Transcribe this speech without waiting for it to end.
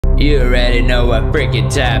You already know what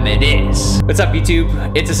freaking time it is. What's up,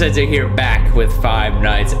 YouTube? Its-Ascencio here, back with Five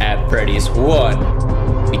Nights at Freddy's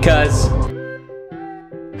 1. Because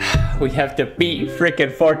we have to beat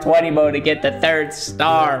freaking 420 mode to get the 3rd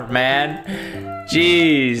star, man.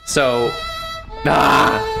 Jeez. So,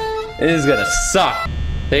 this is gonna suck.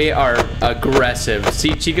 They are aggressive.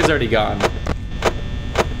 See, Chica's already gone.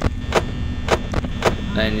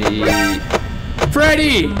 And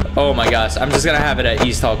Freddy! Oh my gosh, I'm just gonna have it at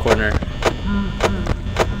East Hall corner.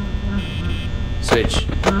 Switch.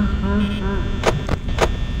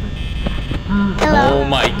 Hello. Oh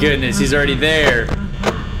my goodness, he's already there.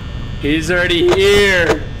 He's already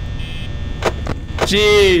here.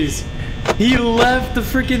 Jeez. He left the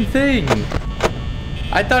freaking thing.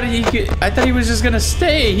 I thought he was just gonna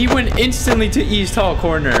stay. He went instantly to East Hall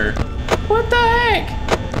corner. What the heck?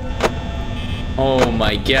 Oh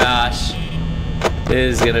my gosh.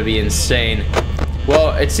 This is gonna be insane.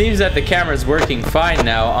 Well, it seems that the camera's working fine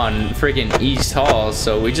now on freaking East Hall,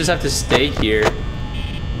 so we just have to stay here.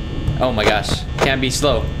 Oh my gosh. Can't be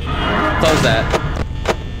slow. Close that.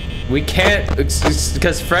 We can't,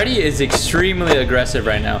 because Freddy is extremely aggressive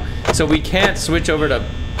right now. So we can't switch over to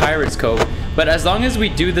Pirates Cove. But as long as we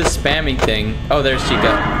do the spamming thing. Oh, there's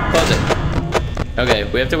Chica. Close it. Okay,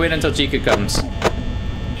 we have to wait until Chica comes.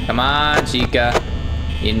 Come on, Chica.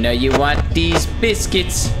 You know you want these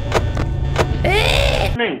biscuits.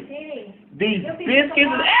 These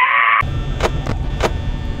biscuits.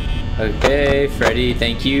 Okay, Freddy,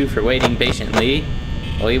 thank you for waiting patiently.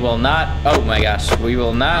 We will not, oh my gosh, we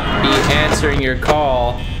will not be answering your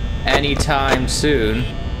call anytime soon.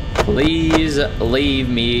 Please leave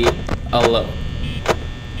me alone.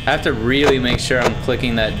 I have to really make sure I'm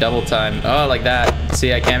clicking that double time. Oh, like that.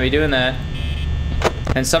 See, I can't be doing that.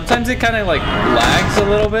 And sometimes it kind of like lags a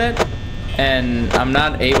little bit, and I'm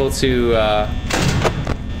not able to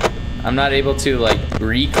like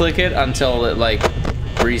re-click it until it like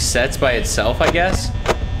resets by itself, I guess.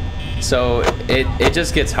 So it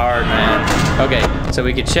just gets hard, man. Okay, so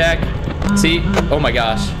we could check. See? Oh my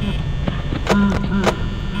gosh.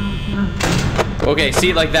 Okay,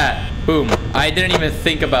 see, like that. Boom. I didn't even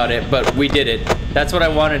think about it, but we did it. That's what I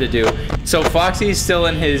wanted to do. So Foxy is still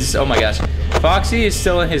in his, oh my gosh. Foxy is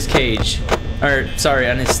still in his cage, or sorry,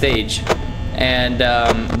 on his stage, and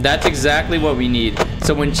that's exactly what we need.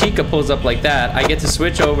 So when Chica pulls up like that, I get to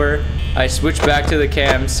switch over. I switch back to the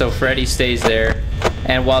cam so Freddy stays there,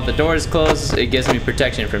 and while the door is closed, it gives me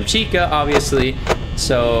protection from Chica, obviously.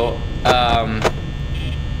 So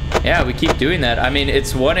yeah, we keep doing that. I mean,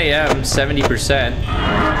 it's 1 a.m. 70%.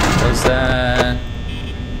 Close that.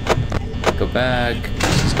 Go back.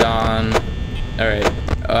 She's gone. All right.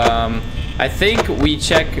 I think we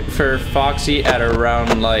check for Foxy at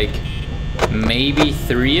around like maybe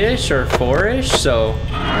 3-ish or 4-ish, so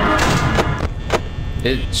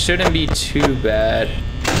it shouldn't be too bad.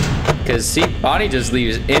 Cause see, Bonnie just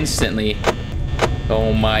leaves instantly.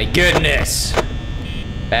 Oh my goodness!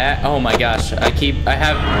 Oh my gosh! I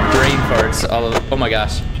have brain farts all of. Oh my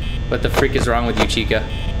gosh! What the freak is wrong with you, Chica?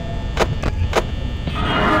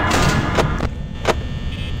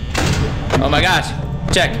 Oh my gosh!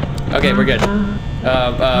 Check. Okay, we're good.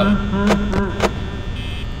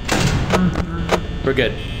 We're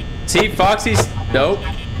good. See, Foxy's... Nope.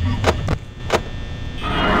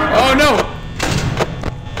 Oh, no!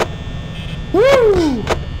 Woo!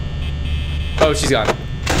 Oh, she's gone.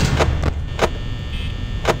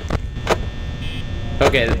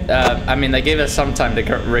 Okay, I mean, they gave us some time to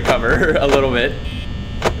recover a little bit.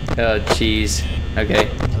 Oh, jeez. Okay.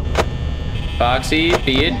 Foxy,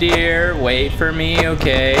 be a dear. Wait for me,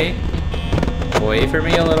 okay? Wait for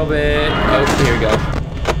me a little bit. Oh, here we go.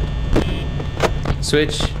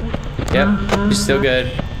 Switch. Yep, you're still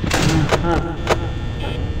good.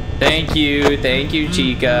 Thank you,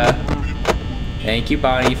 Chica. Thank you,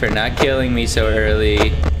 Bonnie, for not killing me so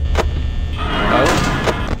early. Oh.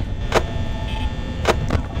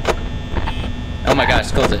 Oh my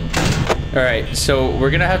gosh, close it. Alright, so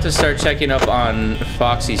we're gonna have to start checking up on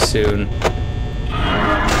Foxy soon.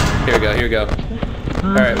 Here we go, here we go.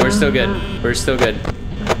 Alright, we're still good. We're still good.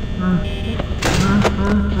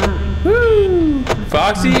 Woo!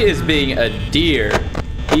 Foxy is being a deer.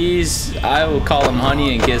 I will call him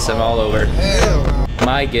honey and kiss him all over.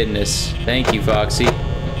 My goodness. Thank you, Foxy.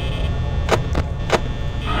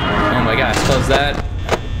 Oh my gosh, close that.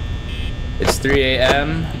 It's 3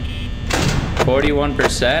 a.m.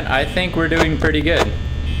 41%. I think we're doing pretty good.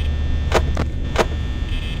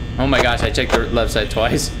 Oh my gosh, I checked the left side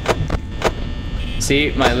twice.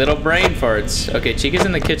 See, my little brain farts. Okay, Chica's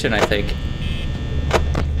in the kitchen, I think.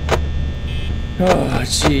 Oh,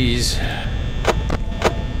 jeez.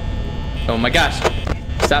 Oh my gosh.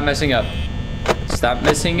 Stop messing up. Stop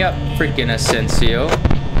messing up, freaking Ascencio.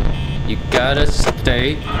 You gotta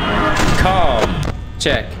stay calm.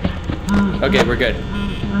 Check. Okay, we're good.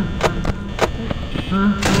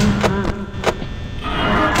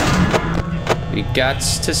 We got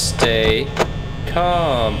to stay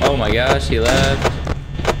calm. Oh my gosh, he left.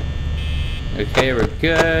 Okay, we're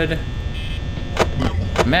good.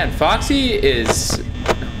 Man, Foxy is...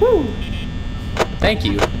 Woo. Thank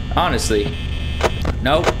you, honestly.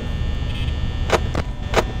 Nope.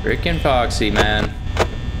 Frickin' Foxy, man.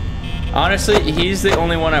 Honestly, he's the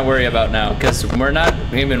only one I worry about now, because we're not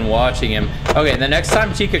even watching him. Okay, the next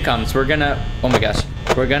time Chica comes, we're gonna... Oh my gosh.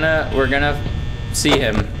 We're gonna see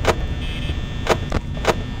him.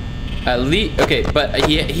 At least... Okay, but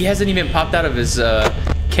he hasn't even popped out of his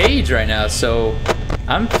cage right now, so...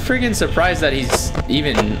 I'm freaking surprised that he's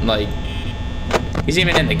even, like... He's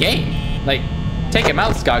even in the game. Like, take him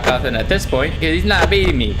out, Cawthon, at this point. He's not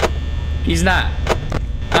beating me. He's not.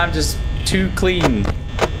 I'm just too clean.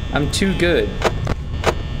 I'm too good.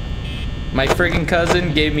 My friggin'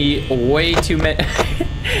 cousin gave me way too many...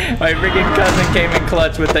 My friggin' cousin came in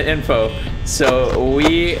clutch with the info. So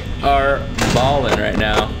we are balling right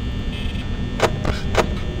now.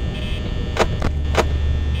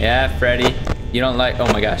 Yeah, Freddy. You don't like...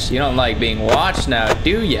 Oh my gosh. You don't like being watched now,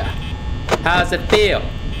 do ya? How's it feel?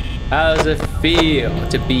 How's it feel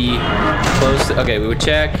to be close to... Okay, we would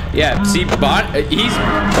check. Yeah, see, he's...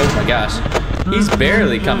 Oh my gosh. He's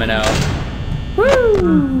barely coming out.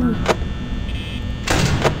 Woo!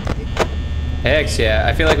 Heck yeah.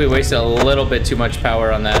 I feel like we wasted a little bit too much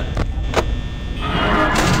power on that.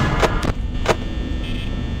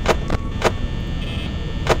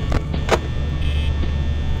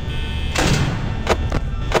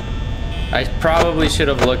 I probably should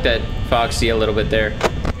have looked at Foxy a little bit there.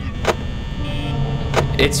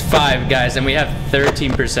 It's 5, guys, and we have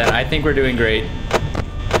 13%. I think we're doing great.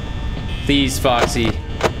 Please, Foxy.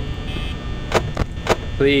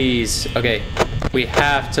 Please. Okay. We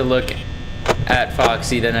have to look at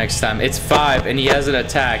Foxy the next time. It's 5, and he hasn't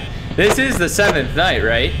attacked. This is the 7th night,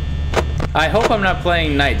 right? I hope I'm not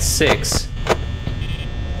playing night 6.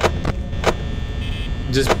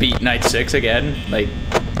 Just beat night 6 again. Like,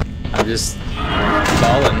 I'm just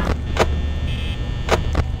balling.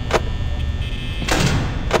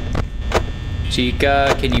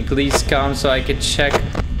 Chica, can you please come so I can check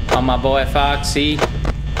on my boy Foxy?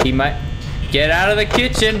 He might get out of the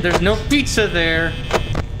kitchen. There's no pizza there.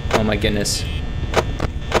 Oh my goodness.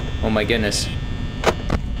 Oh my goodness.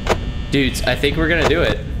 Dudes, I think we're gonna do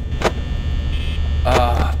it.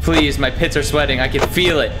 Please, my pits are sweating. I can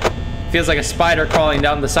feel it. Feels like a spider crawling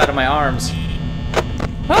down the side of my arms.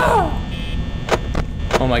 Ah!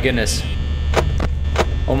 Oh my goodness.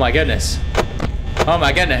 Oh my goodness. Oh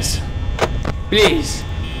my goodness. Please.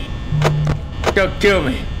 Don't kill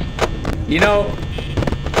me. You know.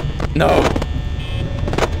 No.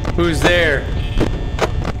 Who's there?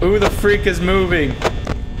 Who the freak is moving?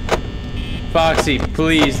 Foxy,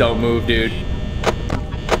 please don't move, dude.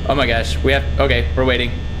 Oh my gosh. We have... Okay, we're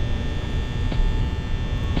waiting.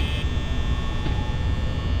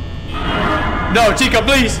 No, Chica,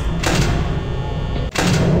 please.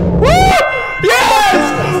 Woo! Yes!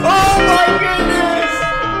 Oh my goodness!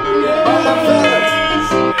 Yes!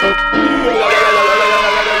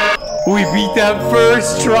 We beat that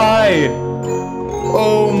first try.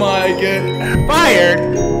 Oh my god. Fired.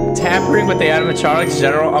 Tampering with the animatronics,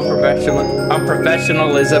 general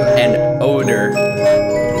unprofessionalism, and odor.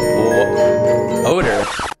 Odor.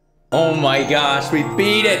 Oh my gosh, we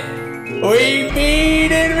beat it. We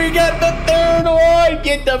beat it! We got the 3rd one!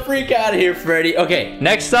 Get the freak out of here, Freddy. Okay,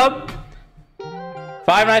 next up,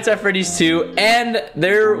 Five Nights at Freddy's 2. And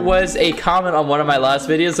there was a comment on one of my last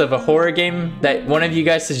videos of a horror game that one of you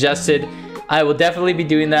guys suggested. I will definitely be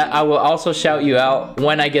doing that. I will also shout you out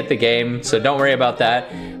when I get the game, so don't worry about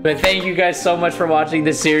that. But thank you guys so much for watching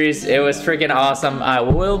this series. It was freaking awesome. I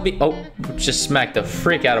will be... Oh, just smacked the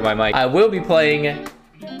freak out of my mic. I will be playing...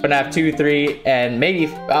 FNAF 2, 3, and maybe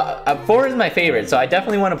 4 is my favorite, so I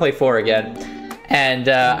definitely want to play 4 again. And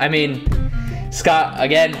I mean, Scott,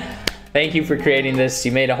 again, thank you for creating this.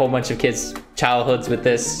 You made a whole bunch of kids' childhoods with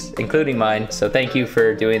this, including mine. So thank you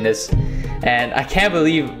for doing this. And I can't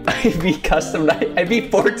believe I beat custom. I beat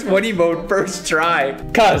 420 mode first try.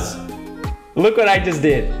 Cuz, look what I just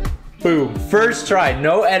did. Boom, first try,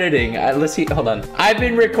 no editing. Let's see, hold on. I've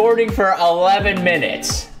been recording for 11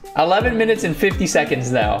 minutes. 11 minutes and 50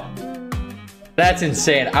 seconds now. That's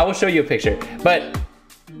insane. I will show you a picture. But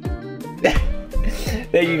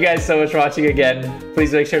thank you guys so much for watching again.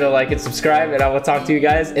 Please make sure to like and subscribe, and I will talk to you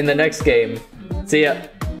guys in the next game. See ya.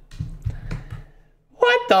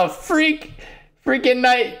 the freak? Freaking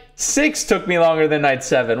night 6 took me longer than night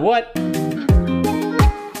 7. What?